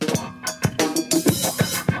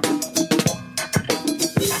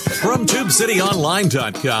From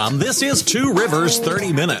TubeCityOnline.com, this is Two Rivers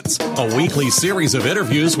 30 Minutes, a weekly series of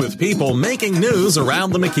interviews with people making news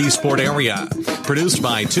around the McKeesport area. Produced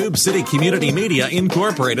by Tube City Community Media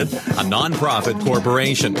Incorporated, a nonprofit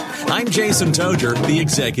corporation. I'm Jason Toger, the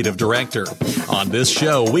Executive Director. On this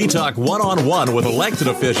show, we talk one-on-one with elected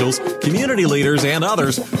officials, community leaders, and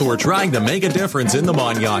others who are trying to make a difference in the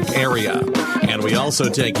Mon-Yough area. And we also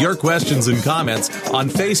take your questions and comments on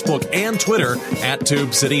Facebook and Twitter at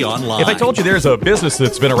Tube City Online. If I told you there's a business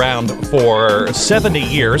that's been around for 70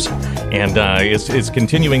 years and is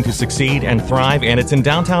continuing to succeed and thrive, and it's in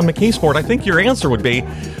downtown McKeesport, I think your answer would be,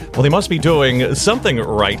 well, they must be doing something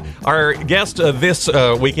right. Our guest this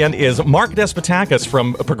weekend is Mark Despotakis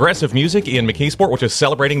from Progressive Music in McKeesport, which is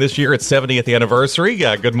celebrating this year its 70th anniversary.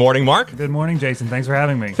 Good morning, Mark. Good morning, Jason. Thanks for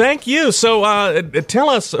having me. Thank you. So tell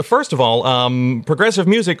us, first of all, Progressive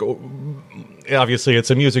Music, obviously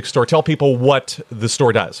it's a music store. Tell people what the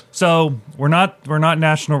store does. So we're not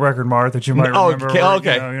National Record Mart that you might remember.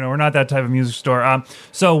 Okay. We're not that type of music store.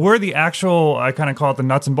 So we're the actual, I kind of call it the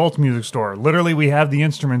nuts and bolts music store. Literally, we have the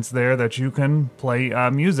instruments there that you can play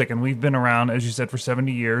music, and we've been around, as you said, for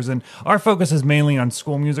 70 years. And our focus is mainly on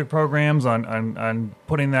school music programs, on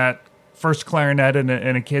putting that first clarinet in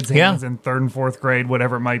a kid's hands in third and fourth grade,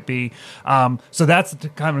 whatever it might be. So that's the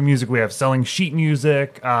kind of music we have, selling sheet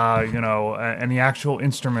music, and the actual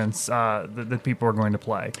instruments that people are going to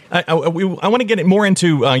play. I want to get more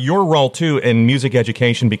into your role, too, in music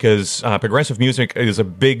education, because Progressive Music is a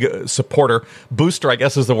big supporter, booster, I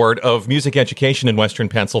guess is the word, of music education in Western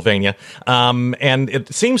Pennsylvania. And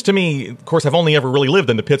it seems to me, of course, I've only ever really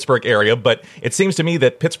lived in the Pittsburgh area, but it seems to me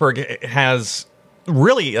that Pittsburgh has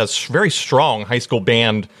really a very strong high school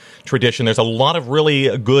band tradition. There's a lot of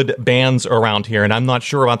really good bands around here, and I'm not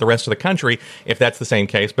sure about the rest of the country if that's the same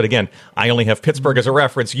case. But again, I only have Pittsburgh as a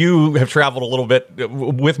reference. You have traveled a little bit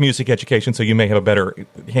with music education, so you may have a better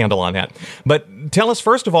handle on that. But tell us,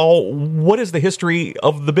 first of all, what is the history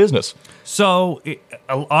of the business? So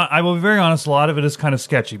I will be very honest, a lot of it is kind of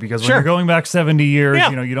sketchy, because when you're going back 70 years,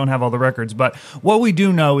 you don't have all the records. But what we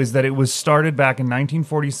do know is that it was started back in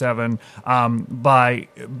 1947 by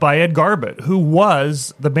Ed Garbett, who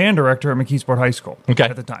was the band director at McKeesport High School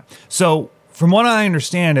at the time. So from what I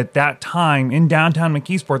understand, at that time in downtown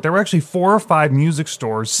McKeesport, there were actually 4 or 5 music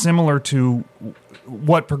stores similar to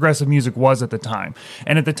what Progressive Music was at the time.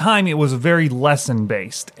 And at the time, it was very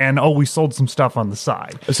lesson-based, and we sold some stuff on the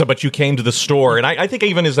side. So, but you came to the store, and I think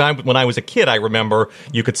even when I was a kid, I remember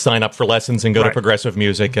you could sign up for lessons and go to Progressive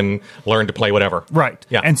Music and learn to play whatever. Right.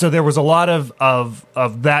 Yeah. And so there was a lot of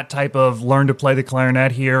that type of learn to play the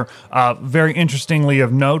clarinet here. Very interestingly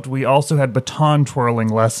of note, we also had baton twirling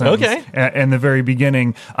lessons in the very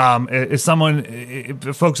beginning. As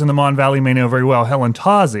folks in the Mon Valley may know very well, Helen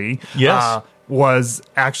Tozzi. Yes. Was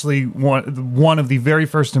actually one of the very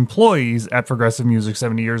first employees at Progressive Music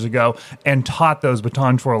 70 years ago, and taught those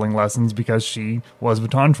baton twirling lessons because she was a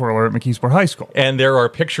baton twirler at McKeesport High School. And there are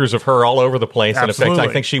pictures of her all over the place. Absolutely. In effect,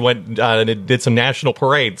 I think she went and did some national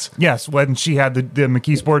parades. Yes, when she had the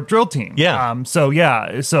McKeesport drill team. Yeah. So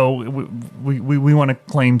we want to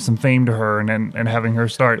claim some fame to her and having her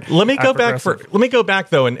start. Let me go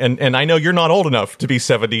back though, and I know you're not old enough to be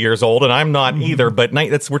 70 years old, and I'm not either. But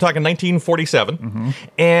we're talking 1947.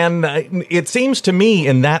 And it seems to me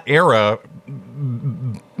in that era,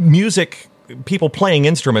 music, people playing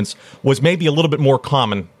instruments, was maybe a little bit more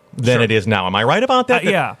common than it is now. Am I right about that?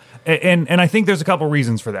 Yeah. And I think there's a couple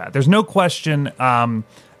reasons for that. There's no question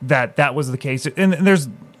that was the case. And there's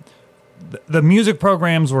the music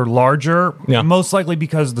programs were larger, most likely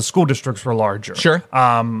because the school districts were larger. Sure.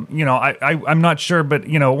 I'm not sure, but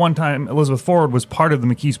one time Elizabeth Forward was part of the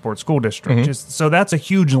McKeesport School District, so that's a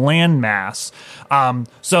huge land mass.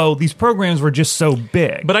 So these programs were just so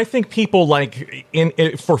big. But I think people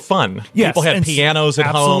for fun. Yes, people had pianos at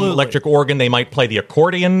home, electric organ. They might play the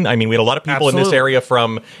accordion. I mean, we had a lot of people in this area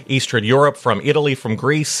from Eastern Europe, from Italy, from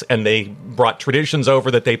Greece, and they brought traditions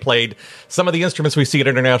over that they played some of the instruments we see at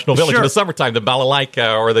International Village. Sure. Summertime, the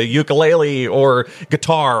balalaika or the ukulele or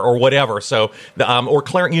guitar or whatever. So, or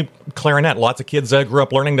clarinet. Lots of kids grew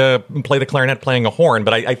up learning to play the clarinet, playing a horn.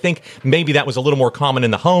 But I think maybe that was a little more common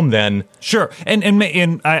in the home then. Sure,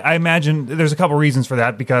 and I imagine there's a couple reasons for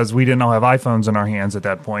that, because we didn't all have iPhones in our hands at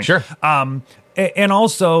that point. Sure. And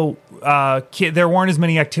also, there weren't as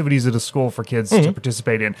many activities at a school for kids to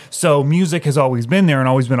participate in. So music has always been there and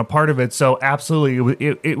always been a part of it. So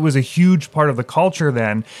absolutely, it was a huge part of the culture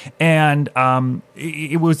then. And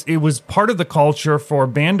it was part of the culture for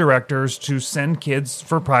band directors to send kids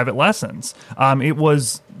for private lessons.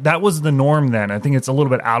 That was the norm then. I think it's a little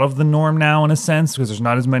bit out of the norm now in a sense because there's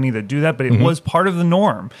not as many that do that, but it was part of the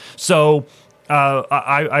norm. So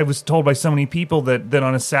I was told by so many people that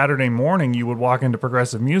on a Saturday morning you would walk into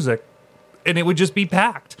Progressive Music and it would just be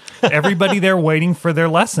packed. Everybody there waiting for their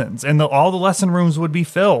lessons, and all the lesson rooms would be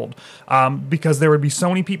filled because there would be so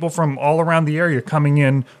many people from all around the area coming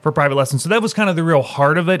in for private lessons. So that was kind of the real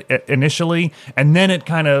heart of it initially, and then it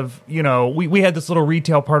kind of, we had this little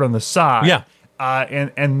retail part on the side. Yeah.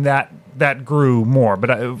 And that grew more.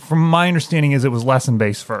 But from my understanding is it was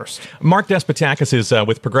lesson-based first. Mark Despotakis is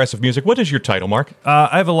with Progressive Music. What is your title, Mark?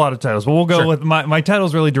 I have a lot of titles, but we'll go with my title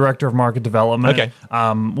is really Director of Market Development,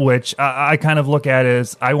 which I kind of look at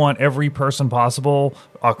as I want every person possible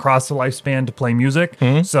across the lifespan to play music.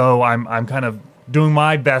 So I'm kind of doing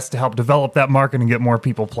my best to help develop that market and get more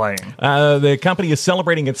people playing. The company is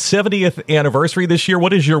celebrating its 70th anniversary this year.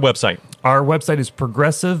 What is your website? Our website is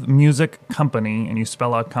Progressive Music Company, and you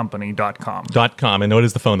spell out company.com. .com. And what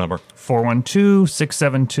is the phone number?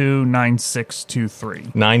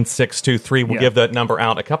 412-672-9623. 9623. We'll give that number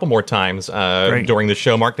out a couple more times during the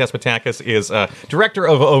show. Mark Despotakis is Director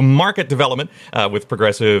of Market Development with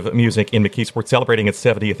Progressive Music in McKeesport, celebrating its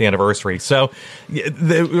 70th anniversary. So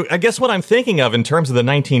I guess what I'm thinking of in terms of the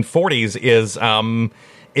 1940s is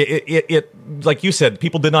it like you said,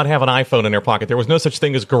 people did not have an iPhone in their pocket. There was no such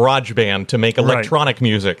thing as GarageBand to make electronic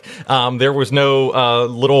music. There was no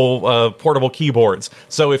little portable keyboards.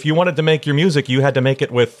 So if you wanted to make your music, you had to make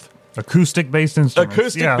it with acoustic-based instruments.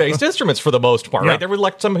 Acoustic-based instruments for the most part, right? There were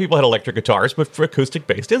some people had electric guitars, but for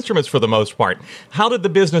acoustic-based instruments for the most part. How did the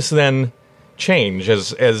business then change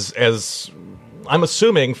as I'm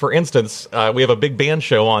assuming, for instance, we have a big band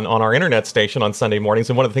show on our internet station on Sunday mornings,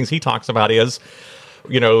 and one of the things he talks about is,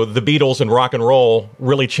 the Beatles and rock and roll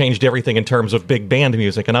really changed everything in terms of big band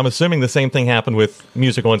music, and I'm assuming the same thing happened with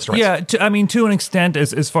musical instruments. Yeah, to an extent,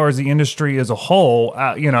 as far as the industry as a whole,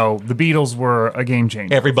 the Beatles were a game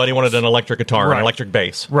changer. Everybody wanted an electric guitar, an electric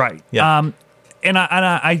bass. Right. Yeah. And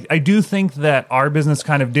I do think that our business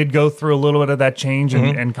kind of did go through a little bit of that change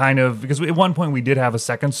and kind of, because at one point we did have a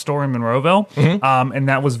second store in Monroeville, and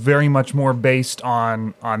that was very much more based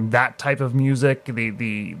on that type of music,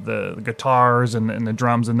 the guitars and the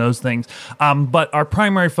drums and those things. But our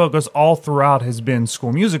primary focus all throughout has been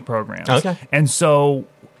school music programs. Okay. And so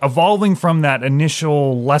evolving from that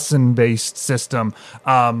initial lesson-based system,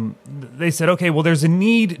 they said, okay, well, there's a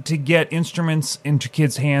need to get instruments into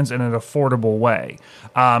kids' hands in an affordable way.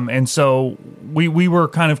 And so we were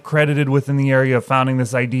kind of credited within the area of founding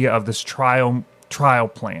this idea of this trial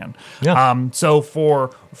plan. Yeah. So for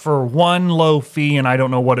one low fee, and I don't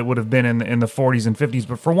know what it would have been in the 40s and 50s,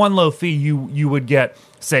 but for one low fee, you would get,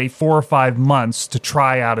 say, 4 or 5 months to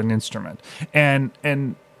try out an instrument. And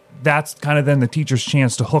that's kind of then the teacher's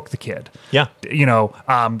chance to hook the kid. Yeah.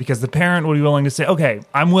 Because the parent would be willing to say, okay,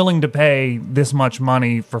 I'm willing to pay this much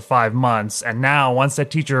money for 5 months. And now once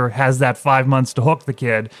that teacher has that 5 months to hook the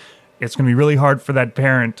kid, it's going to be really hard for that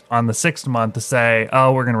parent on the 6th month to say,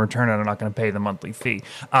 oh, we're going to return it. I'm not going to pay the monthly fee.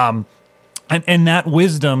 And that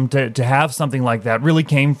wisdom to have something like that really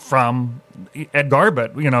came from Ed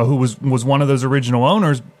Garbett, who was one of those original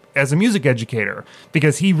owners, as a music educator,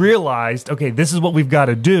 because he realized, okay, this is what we've got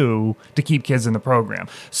to do to keep kids in the program.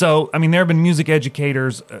 So, there have been music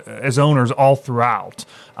educators as owners all throughout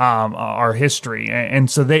our history,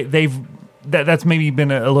 and so that's maybe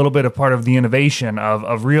been a little bit of part of the innovation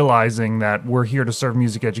of realizing that we're here to serve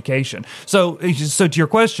music education. So to your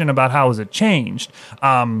question about how has it changed,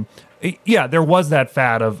 there was that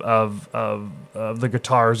fad of the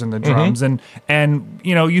guitars and the drums, and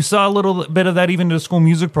you saw a little bit of that even to school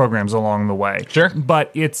music programs along the way. Sure. But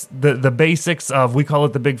it's the basics of, we call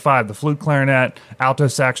it the Big Five: the flute, clarinet, alto,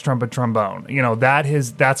 sax, trumpet, trombone.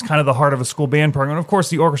 That's kind of the heart of a school band program. And of course,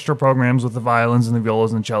 the orchestra programs with the violins and the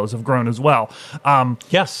violas and cellos have grown as well.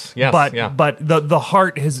 Yes. But yeah. but the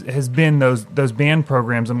heart has been those band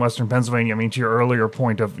programs in Western Pennsylvania. To your earlier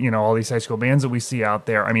point of all these high school bands that we see out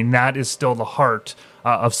there, that is still the heart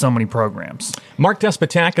of so many programs. Mark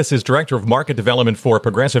Despotakis is Director of Market Development for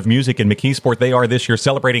Progressive Music in McKeesport. They are this year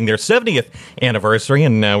celebrating their 70th anniversary,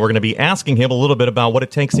 and we're going to be asking him a little bit about what it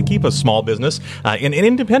takes to keep a small business, an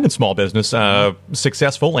independent small business,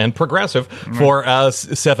 successful and progressive for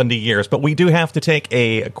 70 years. But we do have to take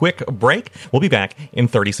a quick break. We'll be back in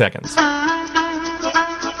 30 seconds.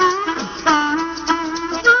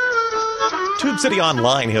 Tube City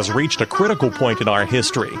Online has reached a critical point in our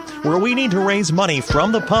history where we need to raise money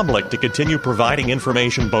from the public to continue providing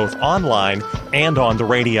information both online and on the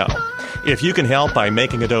radio. If you can help by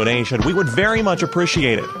making a donation, we would very much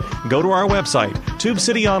appreciate it. Go to our website,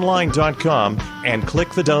 tubecityonline.com, and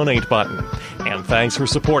click the donate button. And thanks for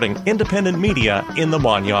supporting independent media in the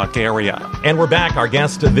Mon-Yough area. And we're back. Our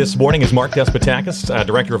guest this morning is Mark Despotakis,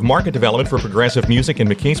 Director of Market Development for Progressive Music in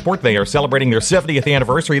McKeesport. They are celebrating their 70th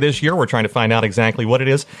anniversary this year. We're trying to find out exactly what it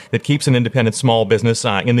is that keeps an independent small business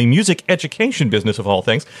in the music education business of all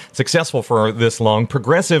things successful for this long.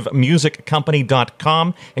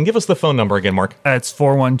 ProgressiveMusicCompany.com. And give us the phone number again, Mark. It's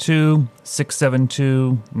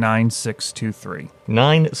 412-672-9623.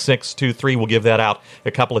 9623. We'll give that out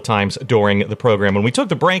a couple of times during the program. When we took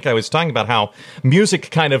the break, I was talking about how music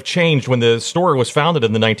kind of changed when the store was founded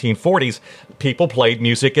in the 1940s. People played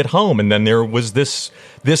music at home, and then there was this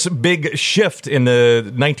big shift in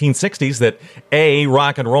the 1960s that A,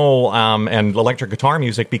 rock and roll and electric guitar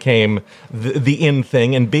music became the in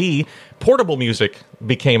thing, and B, portable music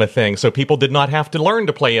became a thing. So people did not have to learn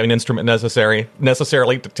to play an instrument necessarily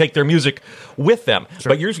to take their music with them.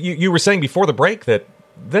 Sure. But you were saying before the break that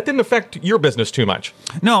didn't affect your business too much.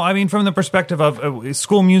 No, I mean, from the perspective of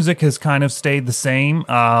school music has kind of stayed the same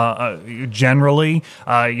generally.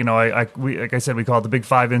 Like I said, we call it the big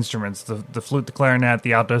five instruments: the flute, the clarinet,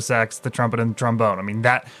 the alto sax, the trumpet, and the trombone. I mean,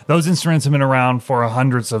 those instruments have been around for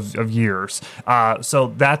hundreds of years.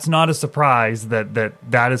 So that's not a surprise that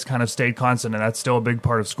has kind of stayed constant, and that's still a big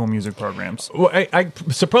part of school music programs. Well, I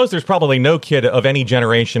suppose there's probably no kid of any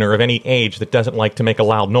generation or of any age that doesn't like to make a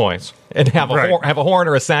loud noise and have a horn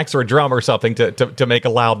or a sax or a drum or something to make a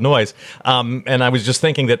loud noise. And I was just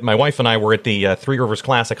thinking that my wife and I were at the Three Rivers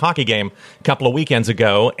Classic hockey game a couple of weekends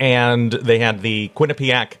ago, and they had the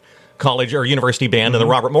Quinnipiac College or University Band and the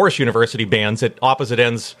Robert Morris University bands at opposite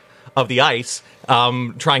ends of the ice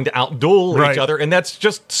trying to outduel each other. And that's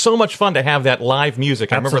just so much fun to have that live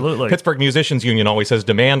music. Absolutely. I remember the Pittsburgh Musicians Union always says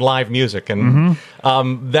demand live music. And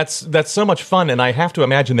that's so much fun. And I have to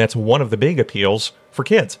imagine that's one of the big appeals for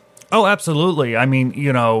kids. Oh, absolutely. I mean,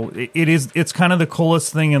 it's kind of the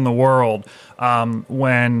coolest thing in the world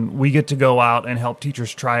when we get to go out and help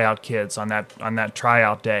teachers try out kids on that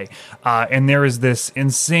tryout day. And there is this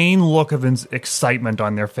insane look of excitement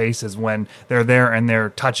on their faces when they're there and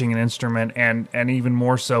they're touching an instrument, and even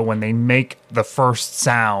more so when they make the first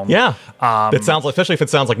sound. Yeah. It sounds, especially if it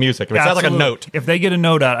sounds like music. If it sounds like a note. If they get a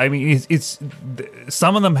note out, I mean, it's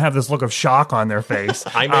some of them have this look of shock on their face.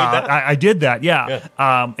 I made that. I did that, yeah.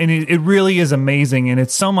 And it really is amazing, and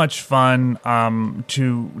it's so much fun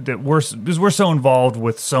because we're so involved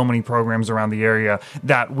with so many programs around the area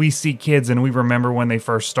that we see kids and we remember when they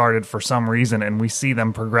first started for some reason, and we see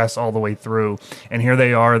them progress all the way through. And here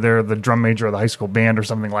they are; they're the drum major of the high school band or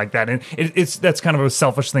something like that. And that's kind of a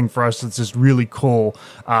selfish thing for us. It's just really cool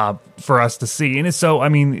for us to see. And it's so, I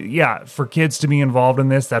mean, yeah, for kids to be involved in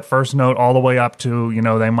this, that first note all the way up to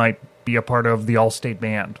they might be a part of the All-State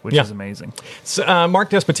Band, which is amazing. So, Mark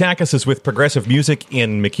Despotakis is with Progressive Music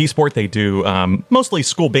in McKeesport. They do mostly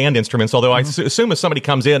school band instruments, although I assume if somebody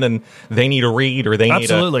comes in and they need a read or they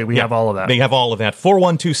Absolutely, we have all of that. They have all of that.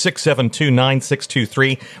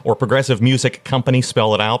 412-672-9623 or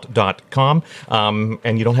ProgressiveMusicCompany,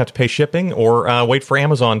 and you don't have to pay shipping or wait for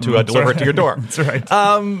Amazon to deliver it to your door. That's right.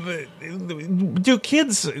 Do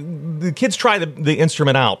kids try the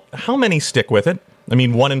instrument out? How many stick with it? I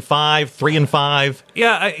mean, 1 in 5, 3 in 5.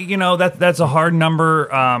 Yeah, that's a hard number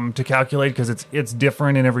to calculate because it's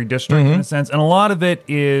different in every district in a sense, and a lot of it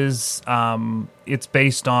is it's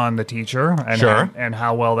based on the teacher and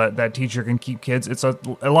how well that teacher can keep kids. It's a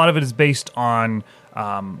lot of it is based on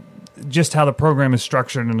just how the program is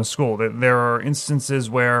structured in a school. There are instances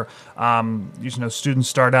where students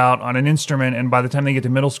start out on an instrument, and by the time they get to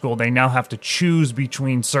middle school, they now have to choose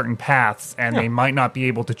between certain paths, and they might not be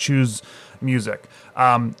able to choose music.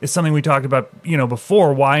 It's something we talked about,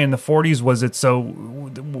 before. Why in the 40s was it so?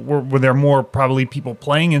 Were there more probably people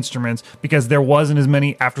playing instruments because there wasn't as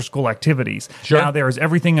many after-school activities? Sure. Now there is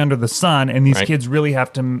everything under the sun, and these kids really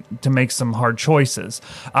have to make some hard choices.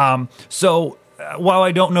 While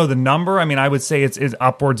I don't know the number, I mean, I would say it's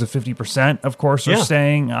upwards of 50%, of course, are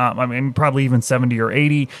staying. I mean, probably even 70 or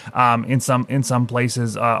 80 in some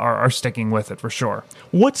places are sticking with it for sure.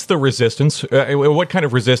 What's the resistance? What kind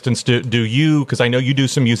of resistance do you, because I know you do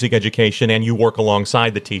some music education and you work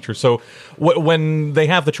alongside the teacher. So when they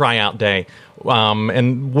have the tryout day,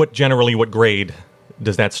 and what grade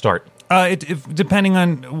does that start? Depending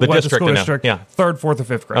on the school district, 3rd, 4th, or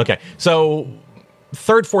 5th grade. Okay, so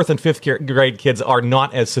third, fourth, and fifth grade kids are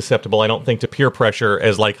not as susceptible, I don't think, to peer pressure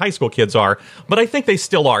as like high school kids are, but I think they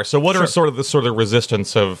still are. So what are sort of the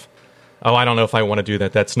resistance of, oh, I don't know if I want to do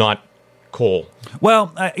that. That's not cool.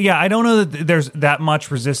 Well, I don't know that there's that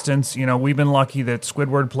much resistance. You know, we've been lucky that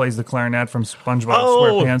Squidward plays the clarinet from SpongeBob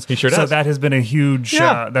SquarePants. He sure does. So that has been a huge,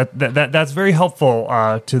 that's very helpful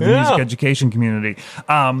to the music education community.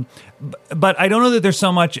 But I don't know that there's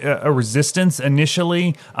so much a resistance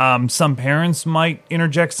initially. Some parents might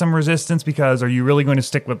interject some resistance because, are you really going to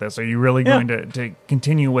stick with this? Are you really going to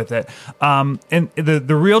continue with it? And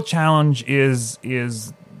the real challenge is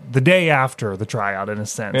the day after the tryout, in a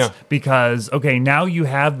sense, because, okay, now you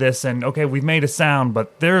have this, and okay, we've made a sound,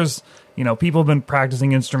 but there's, people have been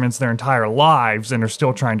practicing instruments their entire lives and are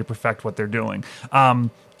still trying to perfect what they're doing. I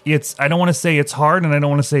don't want to say it's hard, and I don't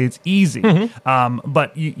want to say it's easy,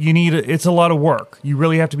 but you need it's a lot of work. You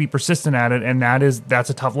really have to be persistent at it, and that's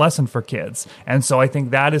a tough lesson for kids. And so I think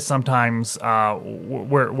that is sometimes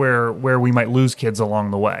where we might lose kids along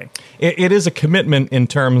the way. It is a commitment in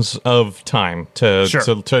terms of time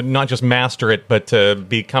to not just master it, but to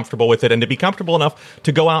be comfortable with it, and to be comfortable enough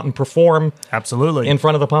to go out and perform absolutely in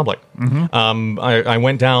front of the public. I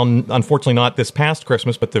went down, unfortunately not this past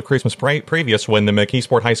Christmas, but the Christmas previous, when the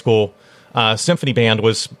McKeesport High School Symphony Band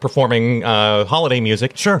was performing holiday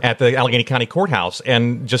music at the Allegheny County Courthouse.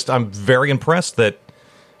 And I'm very impressed that,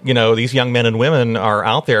 these young men and women are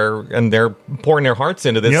out there and they're pouring their hearts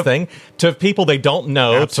into this thing to people they don't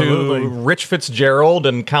know, to Rich Fitzgerald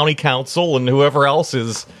and county council and whoever else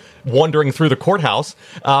is wandering through the courthouse.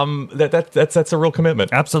 That's a real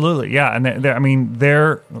commitment. Absolutely, yeah. And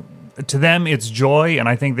they're to them, it's joy, and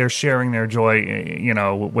I think they're sharing their joy,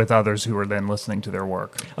 with others who are then listening to their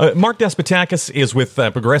work. Mark Despotakis is with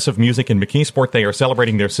Progressive Music in McKeesport. They are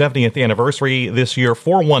celebrating their 70th anniversary this year.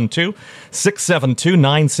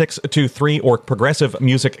 412-672-9623 or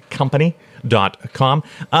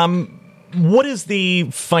progressivemusiccompany.com. What is the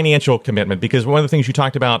financial commitment? Because one of the things you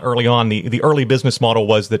talked about early on, the early business model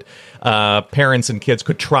was that parents and kids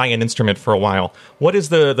could try an instrument for a while. What is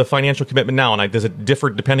the financial commitment now? And does it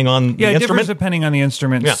differ depending on the instrument? Yeah, it differs depending on the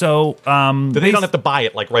instrument. Yeah. So they don't have to buy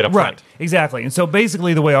it right up front. Exactly. And so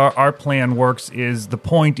basically the way our plan works is the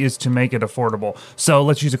point is to make it affordable. So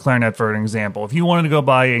let's use a clarinet for an example. If you wanted to go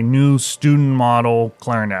buy a new student model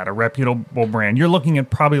clarinet, a reputable brand, you're looking at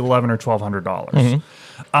probably $1,100 or $1,200.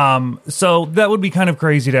 So that would be kind of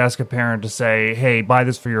crazy to ask a parent to say, hey, buy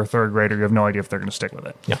this for your third grader. You have no idea if they're going to stick with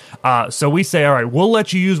it. Yeah. So we say, all right, we'll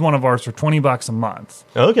let you use one of ours for $20 a month.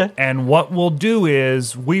 Okay. And what we'll do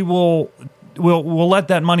is we'll let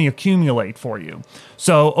that money accumulate for you.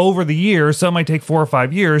 So over the years, so it might take 4 or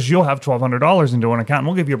 5 years, you'll have $1,200 into an account, and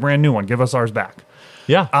we'll give you a brand new one. Give us ours back.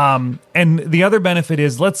 Yeah. And the other benefit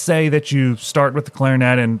is, let's say that you start with the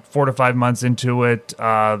clarinet and 4 to 5 months into it,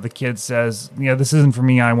 the kid says, this isn't for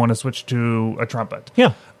me. I want to switch to a trumpet.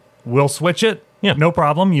 Yeah. We'll switch it. Yeah. No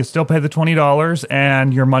problem. You still pay the $20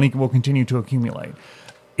 and your money will continue to accumulate.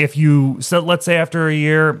 So let's say after a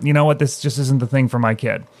year, this just isn't the thing for my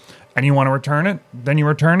kid, and you want to return it, then you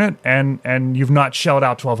return it, and you've not shelled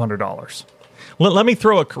out $1,200. Let me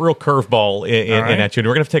throw a real curveball in at you. And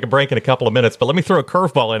we're going to take a break in a couple of minutes, but let me throw a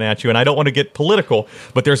curveball in at you. And I don't want to get political,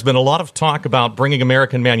 but there's been a lot of talk about bringing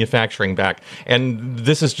American manufacturing back. And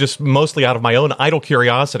this is just mostly out of my own idle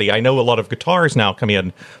curiosity. I know a lot of guitars now come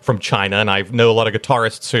in from China, and I know a lot of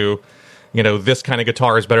guitarists who, this kind of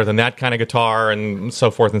guitar is better than that kind of guitar, and so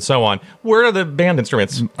forth and so on. Where are the band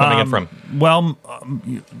instruments coming in from? Well,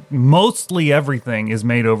 mostly everything is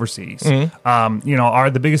made overseas.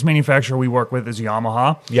 The biggest manufacturer we work with is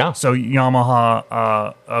Yamaha. Yeah. So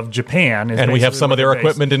Yamaha of Japan is, and we have some of their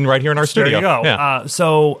equipment right here in our studio. There you go. Yeah.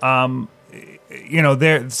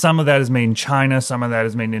 Some of that is made in China, some of that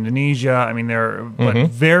is made in Indonesia. But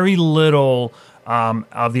very little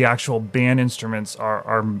of the actual band instruments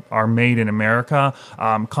are made in America.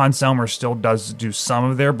 Conn-Selmer still does do some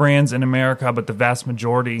of their brands in America, but the vast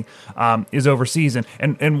majority is overseas.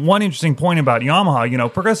 And one interesting point about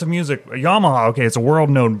Yamaha, Progressive Music, Yamaha, okay, it's a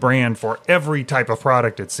world-known brand for every type of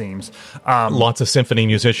product, it seems. Lots of symphony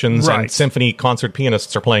musicians and symphony concert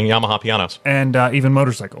pianists are playing Yamaha pianos. And even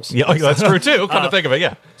motorcycles. Yeah, that's true, too. Come to think of it,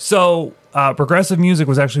 yeah. So Progressive Music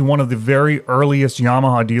was actually one of the very earliest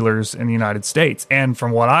Yamaha dealers in the United States. And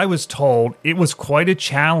from what I was told, it was quite a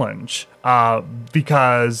challenge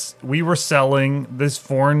because we were selling this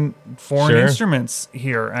foreign Sure. instruments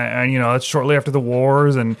here, and it's shortly after the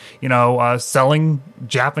wars, and selling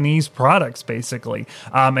Japanese products basically,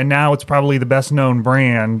 and now it's probably the best known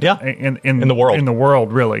brand in the world. In the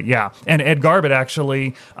world, really, yeah. And Ed Garbett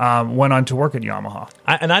actually went on to work at Yamaha.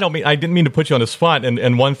 I didn't mean to put you on the spot.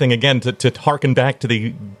 And one thing again to harken back to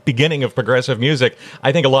the beginning of progressive music,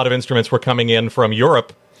 I think a lot of instruments were coming in from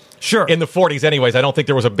Europe. Sure. In the 40s anyways. I don't think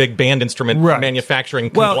there was a big band instrument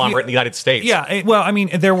manufacturing conglomerate in the United States. Yeah. Well, I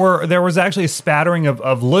mean, there was actually a spattering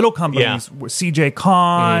of little companies, CJ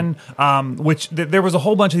Kahn, which there was a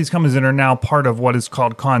whole bunch of these companies that are now part of what is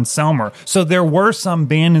called Conn-Selmer. So there were some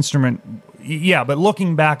band instrument. Yeah, but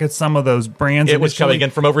looking back at some of those brands... It was coming in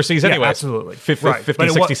from overseas anyway. Absolutely. 50,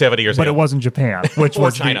 60, 70 years ago. But it wasn't Japan, which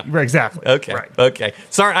was China. Exactly. Okay. Right. Okay.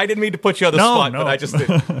 Sorry, I didn't mean to put you on the spot, but I just...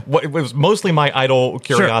 it was mostly my idle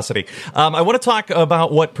curiosity. Sure. I want to talk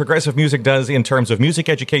about what progressive music does in terms of music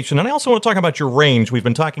education, and I also want to talk about your range. We've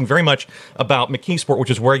been talking very much about McKeesport, which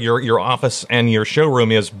is where your office and your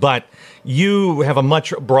showroom is, but you have a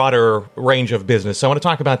much broader range of business. So I want to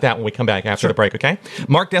talk about that when we come back after the break, okay?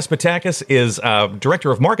 Mark Despotakis is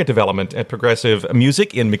Director of Market Development at Progressive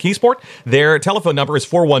Music in McKeesport. Their telephone number is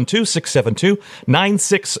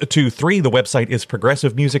 412-672-9623. The website is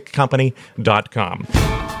progressivemusiccompany.com.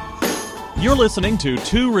 You're listening to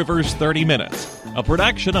Two Rivers 30 Minutes, a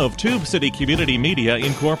production of Tube City Community Media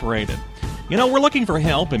Incorporated. We're looking for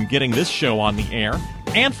help in getting this show on the air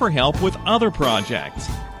and for help with other projects.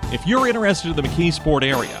 If you're interested in the McKeesport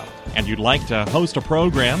area and you'd like to host a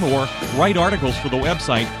program or write articles for the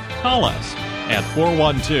website, call us at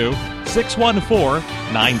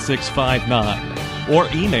 412-614-9659 or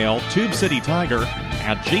email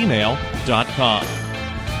tubecitytiger@gmail.com.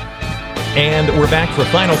 And we're back for a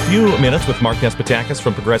final few minutes with Mark Despotakis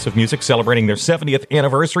from Progressive Music, celebrating their 70th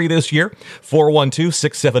anniversary this year.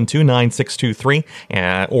 412-672-9623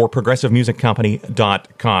 or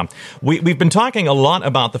progressivemusiccompany.com. We've been talking a lot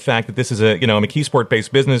about the fact that this is a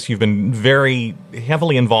McKeesport-based business. You've been very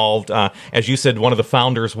heavily involved. As you said, one of the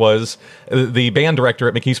founders was the band director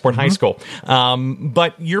at McKeesport High School.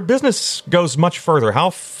 But your business goes much further. How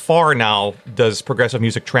far now does progressive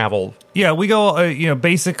music travel? Yeah, we go,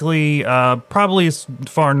 basically probably as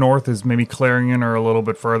far north as maybe Clarion or a little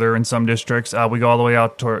bit further in some districts. We go all the way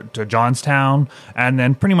out to Johnstown and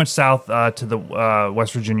then pretty much south to the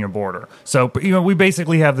West Virginia border. So, we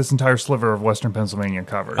basically have this entire sliver of Western Pennsylvania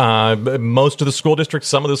covered. Most of the school districts,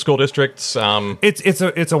 some of the school districts. It's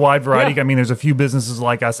a wide variety. Yeah. I mean, there's a few businesses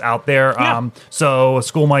like us out there. Yeah. So a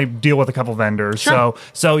school might deal with a couple vendors. Sure.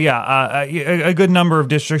 So a good number of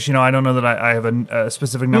districts. I don't know that I have a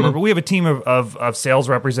specific number, but we have a team of sales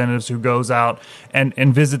representatives who goes out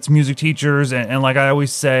and visits music teachers. And like I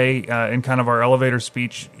always say in kind of our elevator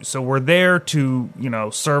speech, so we're there to,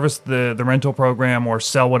 service the rental program or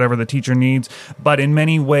sell whatever the teacher needs. But in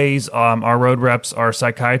many ways, our road reps are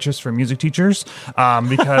psychiatrists for music teachers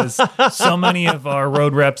because so many of our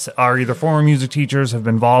road reps are either former music teachers, have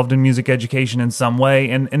been involved in music education in some way.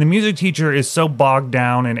 And the music teacher is so bogged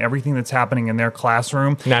down in everything that's happening in their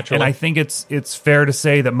classroom. Naturally. And I think it's fair to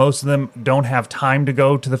say that most of them don't have time to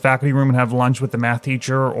go to the faculty room and have lunch with the math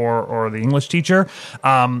teacher or the English teacher.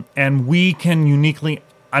 And we can uniquely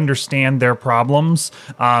understand their problems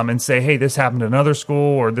and say, hey, this happened at another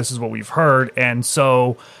school or this is what we've heard. And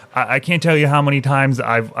so I can't tell you how many times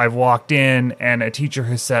I've walked in and a teacher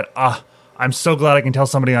has said, I'm so glad I can tell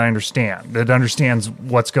somebody I understand, that understands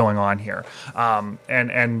what's going on here.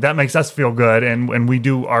 And that makes us feel good, and we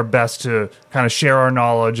do our best to kind of share our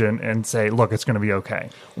knowledge and say, look, it's going to be okay.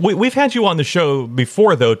 We've had you on the show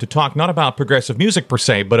before, though, to talk not about progressive music per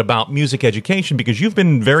se, but about music education, because you've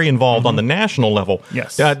been very involved on the national level.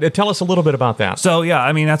 Yes. Tell us a little bit about that. So,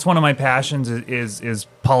 that's one of my passions is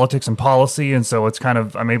politics and policy, and so it's kind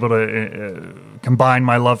of, I'm able to combine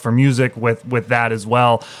my love for music with that as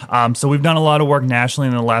well. So we've done a lot of work nationally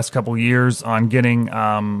in the last couple of years on getting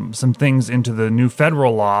some things into the new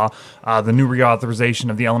federal law, the new reauthorization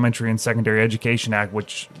of the Elementary and Secondary Education Act,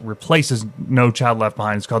 which replaces No Child Left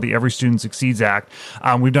Behind. It's called the Every Student Succeeds Act.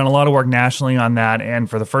 We've done a lot of work nationally on that, and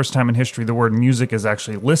for the first time in history, the word music is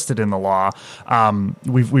actually listed in the law.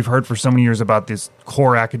 We've heard for so many years about these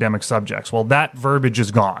core academic subjects. Well, that verbiage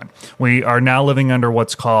is gone. We are now living under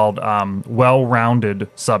what's called well-rounded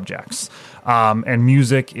subjects. And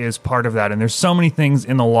music is part of that. And there's so many things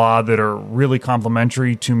in the law that are really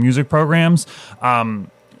complementary to music programs.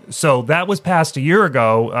 So that was passed a year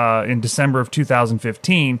ago in December of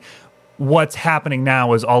 2015. what's happening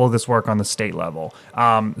now is all of this work on the state level.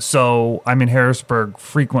 So I'm in Harrisburg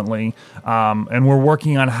frequently, and we're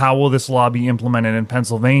working on how will this law be implemented in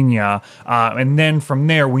Pennsylvania. And then from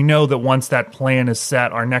there, we know that once that plan is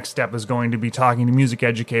set, our next step is going to be talking to music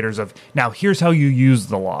educators of, now here's how you use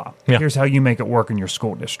the law. Yeah. Here's how you make it work in your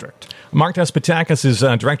school district. Mark Despotakis is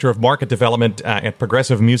Director of Market Development at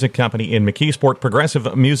Progressive Music Company in McKeesport,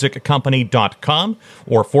 progressivemusiccompany.com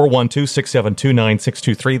or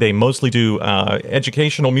 412-672-9623. They mostly do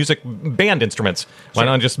educational music band instruments. Why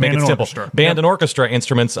not just make it simple? Band and orchestra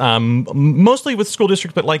instruments, mostly with school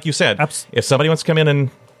districts, but like you said, if somebody wants to come in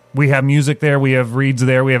and... We have music there, we have reeds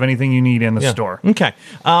there, we have anything you need in the store. Okay.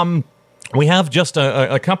 We have just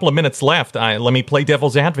a couple of minutes left. Let me play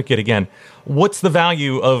devil's advocate again. What's the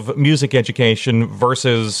value of music education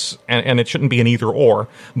versus, and it shouldn't be an either or,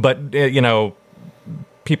 but,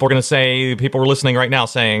 people are going to say, people are listening right now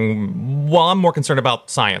saying, well, I'm more concerned about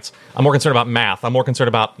science. I'm more concerned about math. I'm more concerned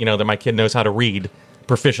about, that my kid knows how to read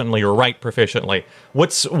proficiently or write proficiently.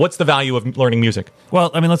 What's the value of learning music?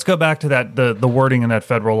 Well, let's go back to that the wording in that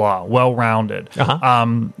federal law, well-rounded.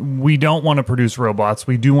 We don't want to produce robots.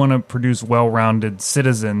 We do want to produce well-rounded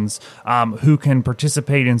citizens who can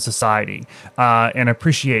participate in society and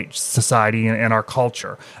appreciate society and our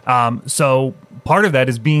culture. So part of that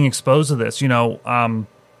is being exposed to this.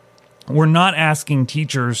 We're not asking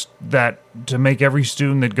teachers to make every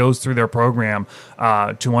student that goes through their program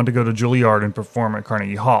to want to go to Juilliard and perform at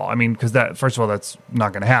Carnegie Hall. Because that, first of all, that's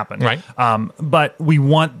not going to happen. Right. But we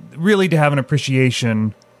want really to have an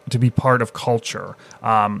appreciation to be part of culture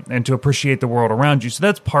and to appreciate the world around you. So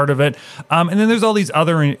that's part of it. And then there's all these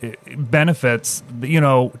other benefits.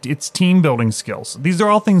 It's team building skills. These are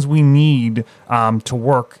all things we need to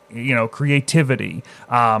work, creativity,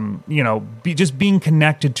 just being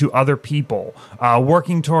connected to other people,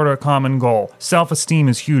 working toward a common goal. Self-esteem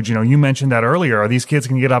is huge. You mentioned that earlier. These kids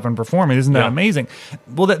can get up and perform. Isn't that amazing?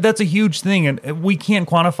 Well, that's a huge thing. And we can't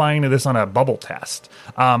quantify into this on a bubble test.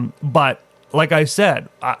 But like I said,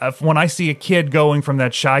 when I see a kid going from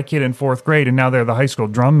that shy kid in 4th grade and now they're the high school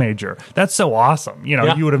drum major, that's so awesome.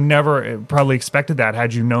 You would have never probably expected that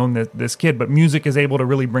had you known this kid. But music is able to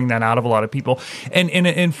really bring that out of a lot of people.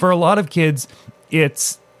 And for a lot of kids,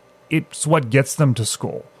 it's what gets them to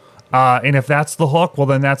school. And if that's the hook, well,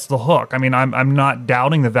 then that's the hook. I'm not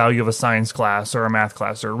doubting the value of a science class or a math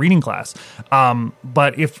class or a reading class.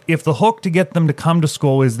 But if the hook to get them to come to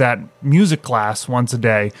school is that music class once a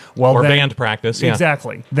day, well, or then, band practice,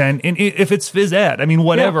 exactly. Then if it's phys ed,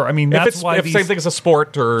 whatever. That's why same thing as a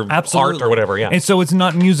sport or art or whatever. Yeah. And so it's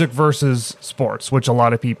not music versus sports, which a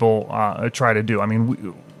lot of people try to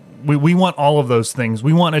do. We want all of those things.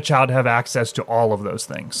 We want a child to have access to all of those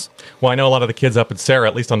things. Well, I know a lot of the kids up at Sarah,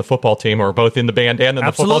 at least on the football team, are both in the band and in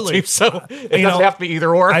the football team, so it doesn't have to be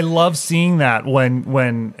either or. I love seeing that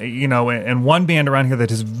when and one band around here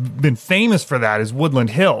that has been famous for that is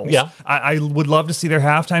Woodland Hills. Yeah. I would love to see their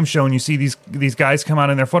halftime show, and you see these guys come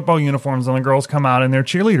out in their football uniforms and the girls come out in their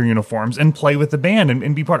cheerleader uniforms and play with the band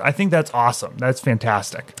and be part. I think that's awesome. That's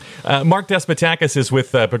fantastic. Mark Despotakis is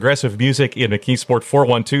with Progressive Music in McKeesport,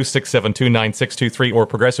 412-672-9623 or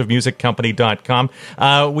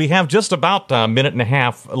progressivemusiccompany.com. We have just about a minute and a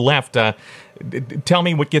half left. Tell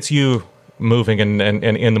me what gets you moving and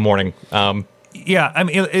in the morning. Yeah,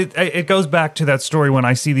 it goes back to that story when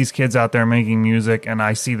I see these kids out there making music and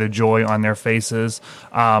I see the joy on their faces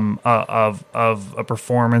of a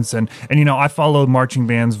performance. And I follow marching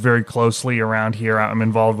bands very closely around here. I'm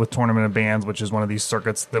involved with Tournament of Bands, which is one of these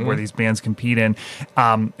circuits where these bands compete in.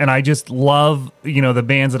 And I just love, the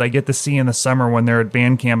bands that I get to see in the summer when they're at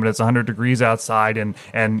band camp and it's 100 degrees outside and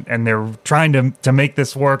they're trying to make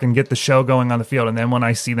this work and get the show going on the field. And then when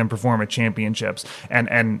I see them perform at championships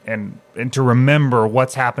and to remember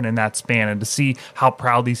what's happened in that span and to see how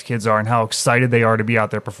proud these kids are and how excited they are to be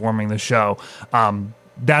out there performing the show.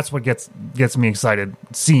 That's what gets me excited,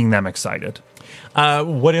 seeing them excited.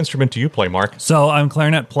 What instrument do you play, Mark? So I'm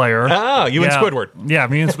clarinet player. Oh, you and Squidward. Yeah,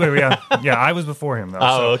 me and Squidward. Yeah, I was before him though.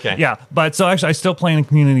 Oh, okay. Yeah, but so actually, I still play in a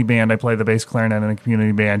community band. I play the bass clarinet in a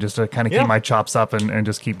community band just to kind of keep my chops up and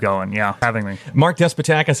just keep going. Yeah, having me. Mark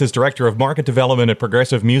Despotakis is Director of Market Development at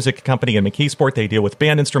Progressive Music Company in McKeesport. They deal with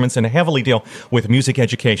band instruments and heavily deal with music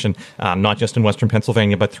education, not just in Western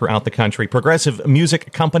Pennsylvania, but throughout the country.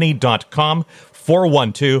 ProgressiveMusicCompany.com,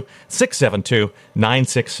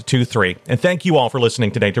 412-672-9623. And thank you all for listening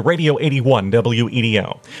today to Radio 81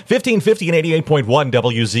 WEDO, 1550 and 88.1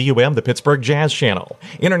 WZUM, the Pittsburgh Jazz Channel,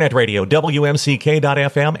 Internet Radio,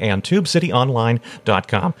 WMCK.FM, and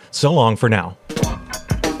TubeCityOnline.com. So long for now.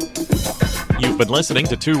 You've been listening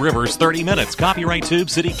to Two Rivers 30 Minutes, copyright Tube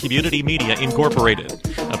City Community Media Incorporated.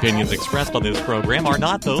 Opinions expressed on this program are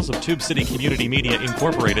not those of Tube City Community Media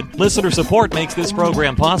Incorporated. Listener support makes this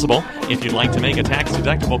program possible. If you'd like to make a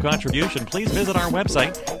tax-deductible contribution, please visit our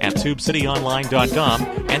website at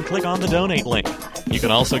tubecityonline.com and click on the donate link. You can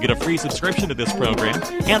also get a free subscription to this program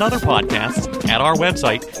and other podcasts at our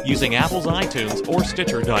website using Apple's iTunes or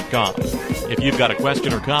Stitcher.com. If you've got a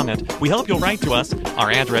question or comment, we hope you'll write to us.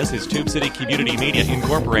 Our address is Tube City Community Media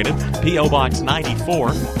Incorporated, P.O. Box 94,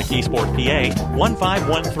 McKeesport, PA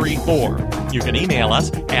 15134. You can email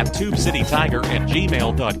us at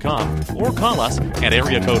tubecitytiger@gmail.com or call us at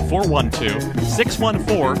area code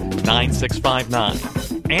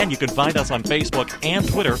 412-614-9659. And you can find us on Facebook and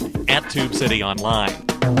Twitter at Tube City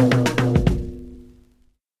Online.